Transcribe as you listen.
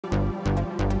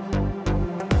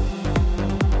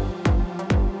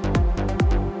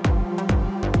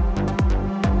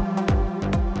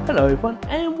Hello everyone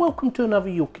and welcome to another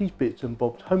Yorkies Bits and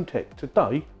Bob's Home Tech.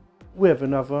 Today we have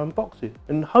another unboxing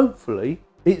and hopefully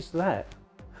it's a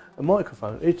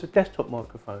microphone. It's a desktop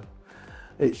microphone.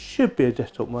 It should be a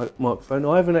desktop microphone.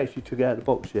 I haven't actually took it out of the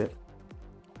box yet.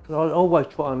 I always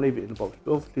try and leave it in the box,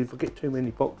 but obviously if I get too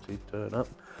many boxes turn up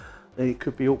then it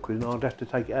could be awkward and I'd have to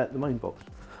take it out of the main box.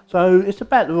 So it's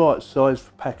about the right size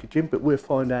for packaging, but we'll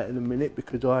find out in a minute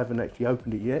because I haven't actually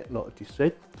opened it yet, like I just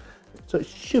said. So it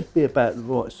should be about the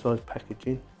right size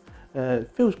packaging. It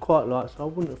feels quite light, so I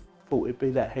wouldn't have thought it'd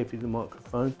be that heavy, the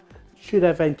microphone. It should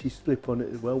have anti-slip on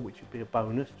it as well, which would be a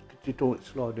bonus, because you don't want it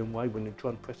sliding away when you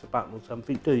try and press a button or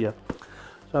something, do you?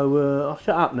 So I'll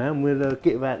shut up now and we'll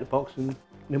get it out of the box and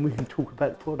then we can talk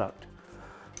about the product.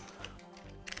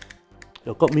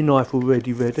 So I've got my knife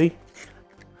already ready.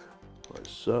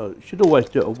 So you should always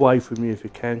do it away from you if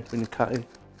you can when you're cutting.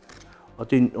 I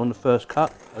didn't on the first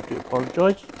cut, I do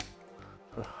apologise.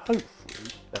 So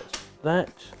hopefully that's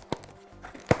that.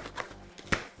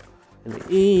 And it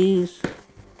is.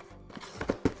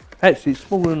 Actually it's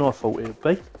smaller than I thought it would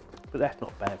be, but that's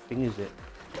not a bad thing, is it?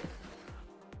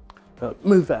 So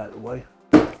move that out of the way.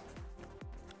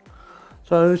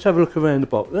 So let's have a look around the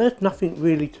box. There's nothing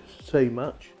really to see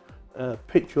much.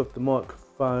 Picture of the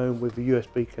microphone with a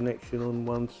USB connection on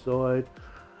one side.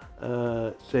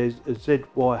 It says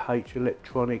ZYH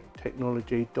Electronic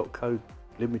Technology .co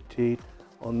Limited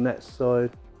on that side.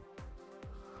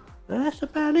 And that's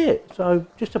about it. So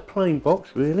just a plain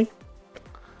box really.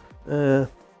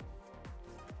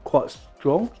 Quite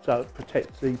strong, so it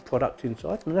protects the product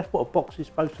inside, and that's what a box is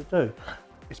supposed to do.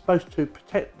 It's supposed to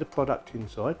protect the product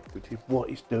inside, which is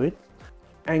what it's doing,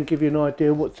 and give you an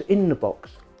idea what's in the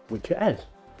box, which it has.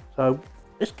 So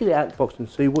let's get it out of the box and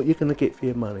see what you're going to get for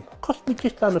your money. It cost me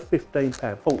just under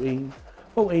 £15,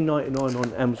 $14.99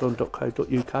 on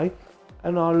amazon.co.uk,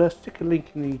 and I'll stick a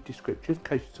link in the description in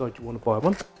case you decide you want to buy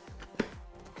one.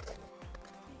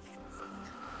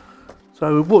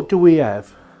 So what do we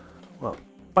have? Well,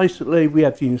 basically we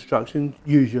have the instructions,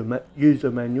 user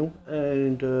manual,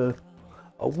 and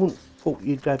I wouldn't thought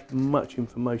you'd have much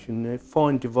information there.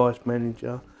 Find device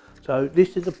manager. So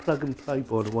this is a plug and play,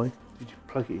 by the way. You just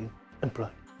plug it in and play.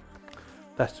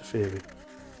 That's the theory.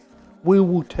 We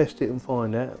will test it and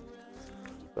find out.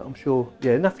 But I'm sure,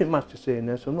 yeah, nothing much to see in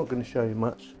there, so I'm not going to show you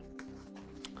much.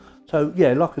 So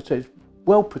yeah, like I said, it's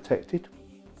well protected.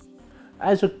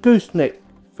 As a gooseneck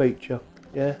feature,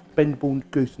 yeah, bendable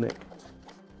gooseneck.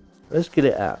 Let's get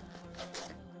it out.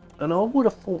 And I would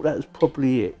have thought that was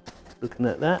probably it. Looking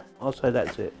at that, I'll say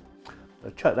that's it. So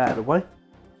chuck that out of the way.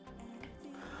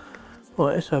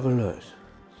 Right, let's have a look.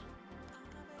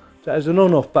 So it has an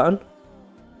on-off button.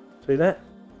 See that?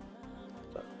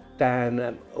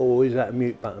 Down, or is that a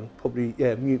mute button? Probably,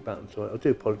 yeah, mute button, sorry, I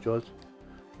do apologise.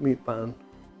 Mute button.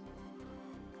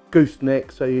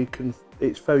 Gooseneck, so you can,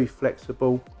 it's very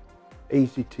flexible,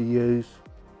 easy to use.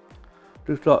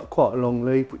 Looks like quite a long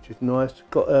lead, which is nice.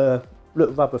 Got a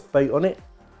little rubber feet on it,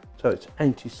 so it's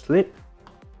anti-slip.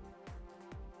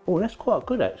 Oh, that's quite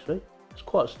good actually. It's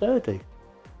quite sturdy.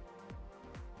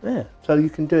 Yeah, so you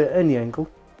can do it at any angle.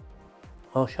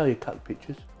 I'll show you a couple of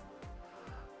pictures.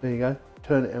 There you go.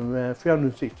 Turn it around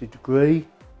 360 degree,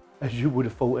 as you would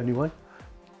have thought anyway,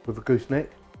 with a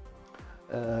gooseneck.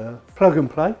 Plug and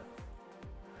play.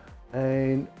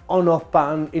 And on-off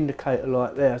button indicator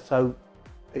light there, so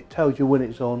it tells you when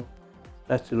it's on.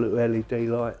 That's a little LED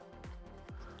light.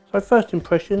 So first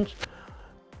impressions,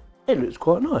 it looks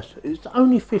quite nice. It's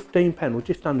only £15 or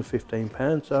just under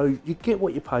 £15, so you get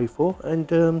what you pay for,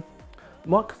 and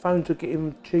microphones are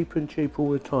getting cheaper and cheaper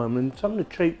all the time, and some of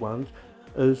the cheap ones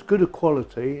are as good a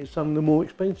quality as some of the more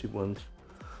expensive ones.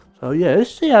 So yeah,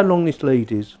 let's see how long this lead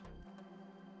is.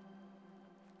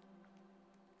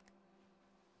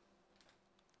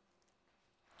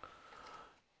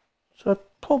 So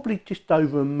probably just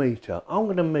over a metre. I'm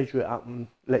going to measure it up and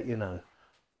let you know.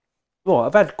 Right,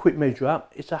 I've had a quick measure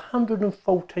up. It's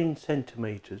 114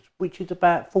 centimetres, which is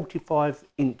about 45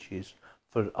 inches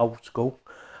for old school.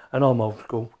 And I'm old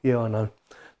school, yeah, I know.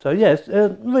 So yeah, it's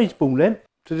a reasonable length.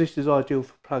 So this is ideal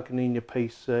for plugging in your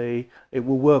PC. It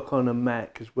will work on a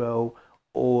Mac as well,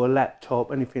 or a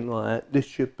laptop, anything like that. This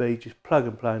should be just plug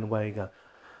and play and away you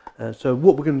go. So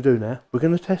what we're going to do now, we're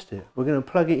going to test it. We're going to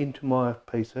plug it into my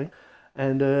PC,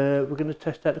 and we're going to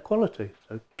test out the quality.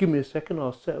 So give me a second,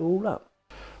 I'll set it all up.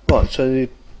 Right, so the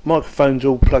microphone's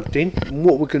all plugged in, and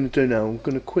what we're going to do now, I'm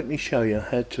going to quickly show you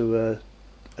how to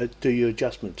do your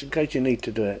adjustments in case you need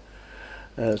to do it.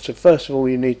 So first of all,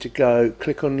 you need to go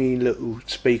click on the little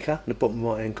speaker in the bottom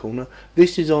right hand corner.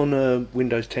 This is on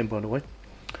Windows 10, by the way.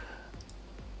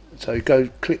 So go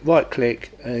right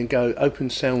click and go open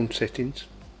sound settings,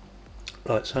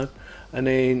 like so, and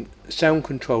then sound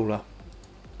controller,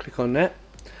 click on that,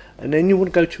 and then you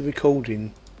want to go to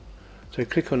recording, so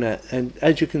click on that, and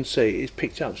as you can see it's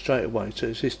picked up straight away. So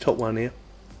it's this top one here,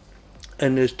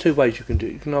 and there's two ways you can do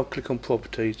it. You can either click on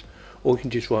properties, or you can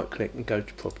just right click and go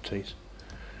to properties,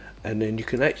 and then you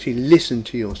can actually listen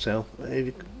to yourself. If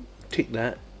you tick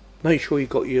that, make sure you've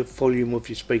got your volume of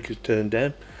your speakers turned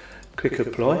down, click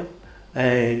apply,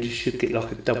 and you should get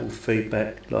like a double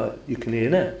feedback like you can hear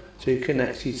now. So you can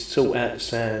actually sort out the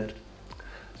sound,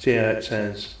 see how it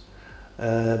sounds,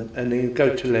 and then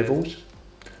go to levels,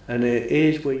 and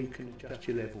here's where you can adjust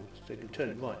your levels. So you can turn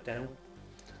it right down,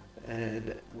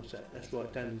 and what's that? That's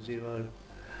right down to 0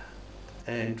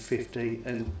 and 50,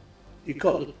 and you've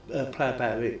got to play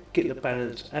about it, get the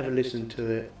balance, have a listen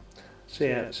to it, see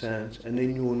how it sounds, and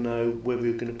then you'll know whether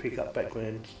you're going to pick up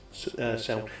background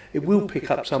sound. It will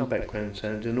pick up some background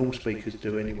sounds, and all speakers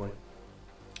do anyway.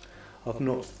 I've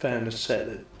not found a set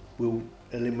that will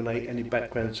eliminate any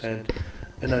background sound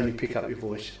and only pick up your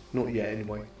voice. Not yet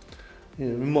anyway. You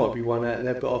know, there might be one out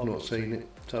there, but I've not seen it.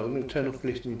 So I'm going to turn off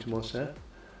listening to myself.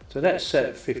 So that's set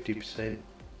at 50%. I'm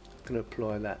going to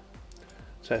apply that.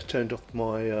 So that's turned off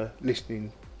my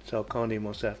listening, so I can't hear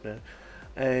myself now.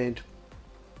 And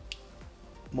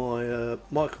my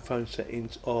microphone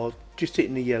settings are just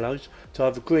hitting the yellows. So I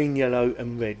have a green, yellow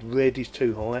and red. Red is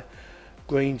too high.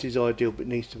 Greens is ideal but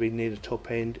needs to be near the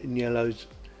top end, and yellow's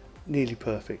nearly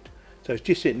perfect. So it's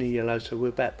just hitting the yellow, so we're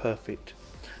about perfect.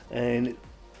 And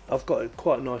I've got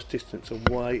quite a nice distance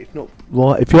away. It's not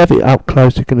right. If you have it up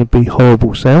close, it's going to be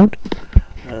horrible sound.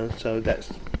 So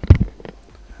that's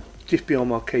just behind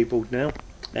my keyboard now,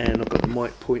 and I've got the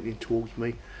mic pointing towards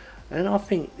me, and I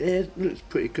think it looks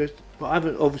pretty good. But I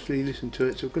haven't obviously listened to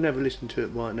it, so we're going to have a listen to it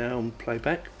right now on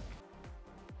playback.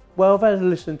 Well, I've had a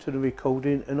listen to the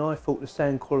recording, and I thought the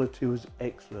sound quality was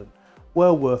excellent.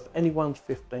 Well worth anyone's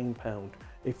 £15.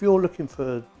 If you're looking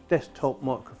for a desktop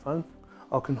microphone,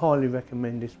 I can highly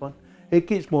recommend this one. It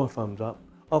gets my thumbs up.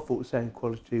 I thought the sound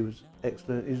quality was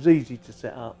excellent. It was easy to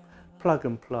set up, plug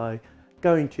and play,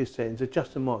 go into your settings,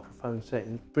 adjust the microphone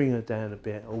settings, bring her down a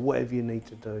bit, or whatever you need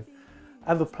to do.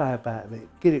 Have a play about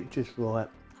it, get it just right,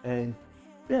 and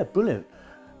yeah, brilliant.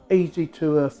 Easy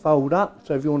to fold up,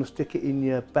 so if you want to stick it in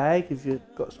your bag, if you've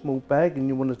got a small bag and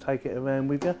you want to take it around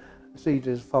with you, it's easy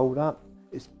to fold up.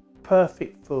 It's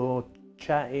perfect for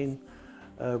chatting,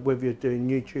 whether you're doing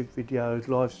YouTube videos,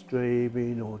 live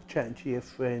streaming, or chatting to your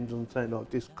friends on something like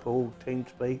Discord,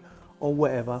 TeamSpeak, or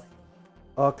whatever.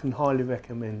 I can highly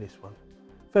recommend this one.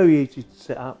 Very easy to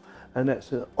set up, and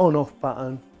that's an on-off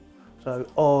button. So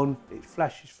on, it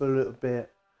flashes for a little bit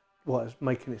while it's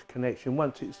making its connection.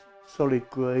 Once it's solid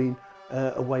green,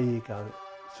 away you go.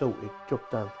 Sorted, job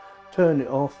done. Turn it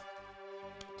off,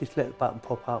 just let the button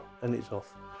pop up and it's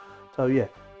off. So yeah,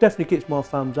 definitely gets my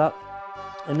thumbs up.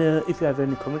 And if you have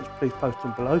any comments, please post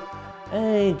them below.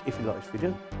 And if you like this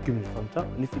video, give me a thumbs up.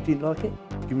 And if you didn't like it,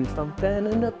 give me a thumbs down,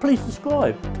 and please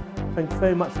subscribe. Thank you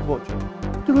very much for watching.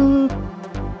 Ta-da!